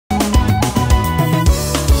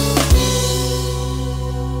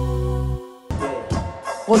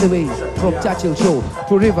all the way from Churchill Show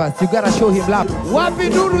to Rivers. You gotta show him love. Wapi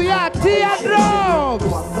nuru ya teardrops.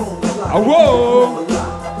 Awo!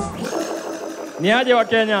 Ni aje wa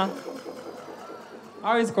Kenya?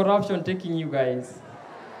 How is corruption taking you guys?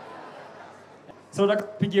 So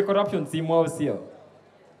pigie corruption simu au sio?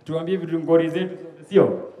 Tuambie vitu ngori zetu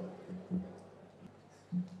sio?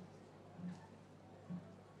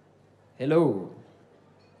 Hello.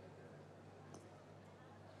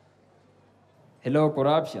 Hello,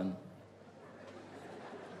 corruption.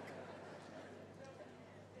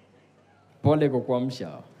 Pole kukuamsha.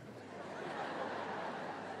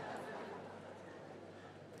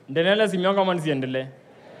 Ndenele simu yangu ama nisiendelee?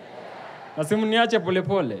 Na simu niache pole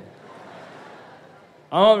pole.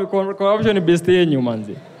 Ama corruption ni best yenyu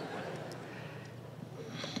manzi.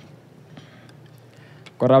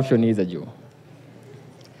 Corruption is a Jew.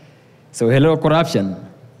 So hello corruption.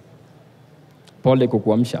 Pole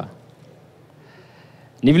kukuamsha.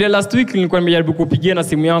 Ni vile last week nilikuwa nimejaribu kupigia na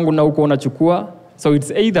simu yangu na uko unachukua. So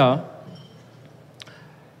it's either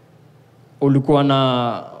ulikuwa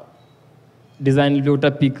na design vile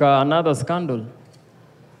utapika another scandal.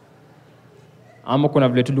 Ama kuna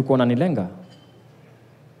vile tulikuwa unanilenga.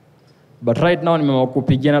 But right now nimeamua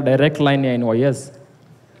kupigia na direct line ya NYS.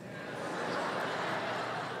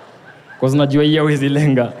 Kwa najua hiyo hizi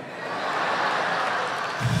lenga.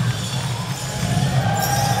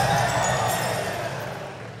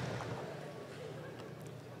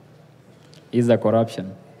 Is a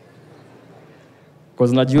corruption.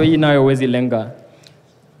 Because najua hii nayo huwezi lenga.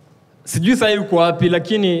 Sijui sasa uko wapi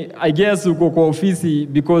lakini I guess uko kwa ofisi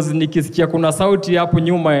because nikisikia kuna sauti hapo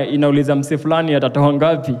nyuma inauliza mse fulani atatoa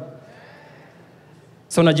ngapi.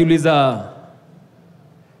 So najiuliza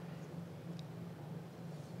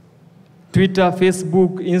Twitter,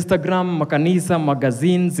 Facebook, Instagram, makanisa,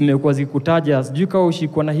 magazines zimekuwa zikutaja. Sijui kama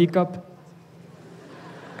ushikwa na hiccup.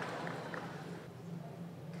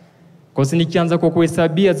 Kwa sababu nikianza kwa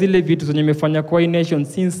kuhesabia zile vitu zenye nimefanya kwa nation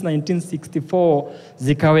since 1964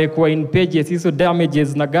 zikawekwa in pages, hizo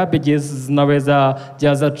damages na garbages zinaweza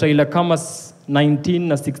jaza trailer kama 19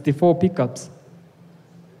 na 64 pickups.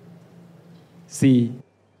 Si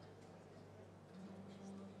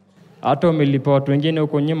hata umelipa watu wengine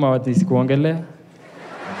huko nyuma wasikuongelea.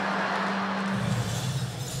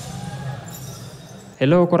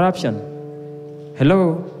 Hello corruption.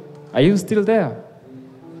 Hello, are you still there?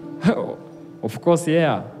 Of course,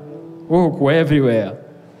 yeah. We're everywhere.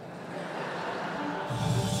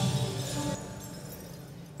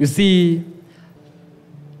 You see,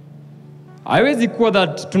 haiwezi kuwa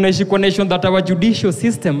that tunaishi kwa nation that our judicial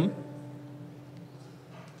system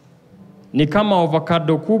ni kama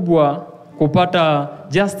avocado kubwa. Kupata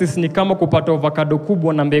justice ni kama kupata avocado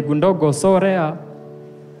kubwa na mbegu ndogo, so rare.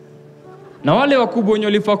 Na wale wakubwa wenye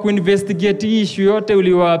walifaa kuinvestigate issue yote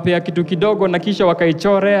uliwapea kitu kidogo na kisha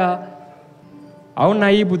wakaichorea. Au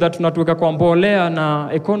naibu that tunatuweka kwa mbolea na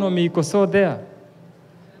economy iko so there.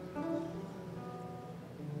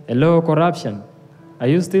 Hello corruption.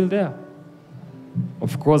 Are you still there?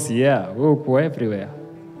 Of course, yeah. We're everywhere.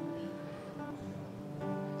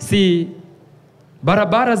 See,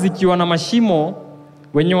 barabara zikiwa na mashimo,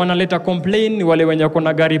 wenye wanaleta complain wale wenye wako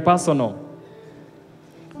na gari personal.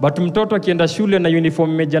 But mtoto akienda shule na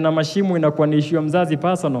uniform imejaa na mashimo inakuwa ni issue ya mzazi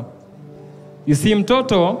personal. You see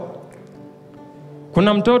mtoto,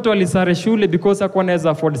 kuna mtoto alisare shule because hakuwa anaweza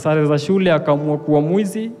afford sare za shule akaamua kuwa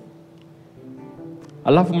mwizi.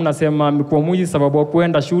 Alafu mnasema amekuwa mwizi sababu ya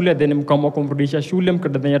kuenda shule, then mkaamua kumrudisha shule,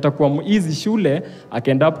 mkadhani atakuwa mwizi shule,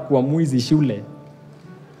 akaenda up kuwa mwizi shule.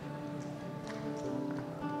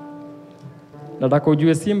 Nataka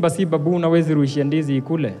ujue simba si babu unawezi rushia ndizi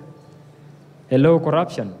ikule. Hello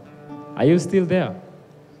corruption. Are you still there?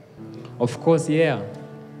 Of course, yeah.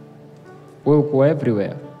 We're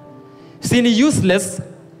everywhere. Si ni useless.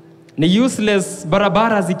 Ni useless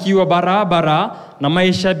barabara zikiwa barabara na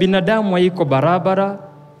maisha binadamu haiko barabara.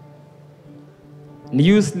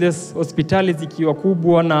 Ni useless hospitali zikiwa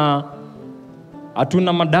kubwa na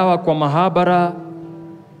hatuna madawa kwa mahabara.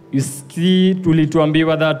 You see,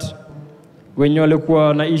 tulituambiwa that wenye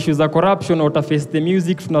walikuwa na issues za corruption wataface the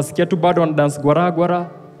music, tunasikia tu bado wana dance gwara gwara.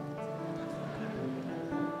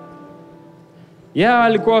 Yeah,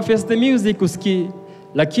 alikuwa face the music usikii,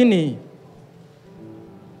 lakini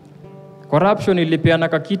corruption ilipeana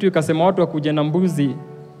kakitu ikasema watu wakuje na mbuzi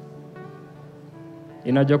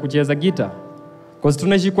inajua kucheza gita. Cause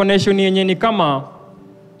tunaishi kwa nation yenye ni kama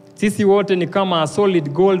sisi wote ni kama solid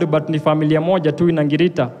gold but ni familia moja tu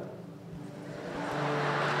inangirita.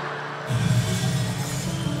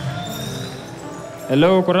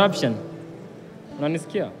 Hello corruption.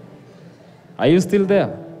 Unanisikia? Are you still there?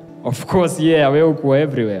 Of course, yeah, wewe uko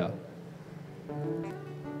everywhere.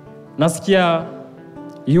 Nasikia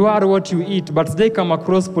you are what you eat, but they come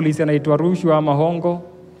across police anaitwa rushwa ama hongo.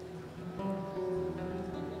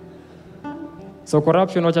 So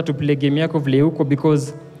corruption, wacha tuplay game yako vile huko,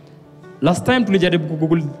 because last time tulijaribu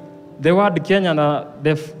kugoogle the word Kenya na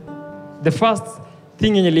the first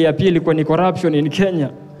thing yenye iliapia ilikuwa ni corruption in Kenya.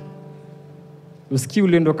 Usikii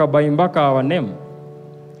uliendo kabai mpaka our name.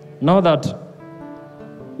 Now that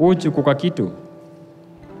uchu kuka kitu,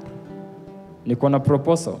 niko na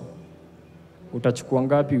proposal. Utachukua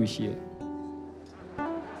ngapi uishie?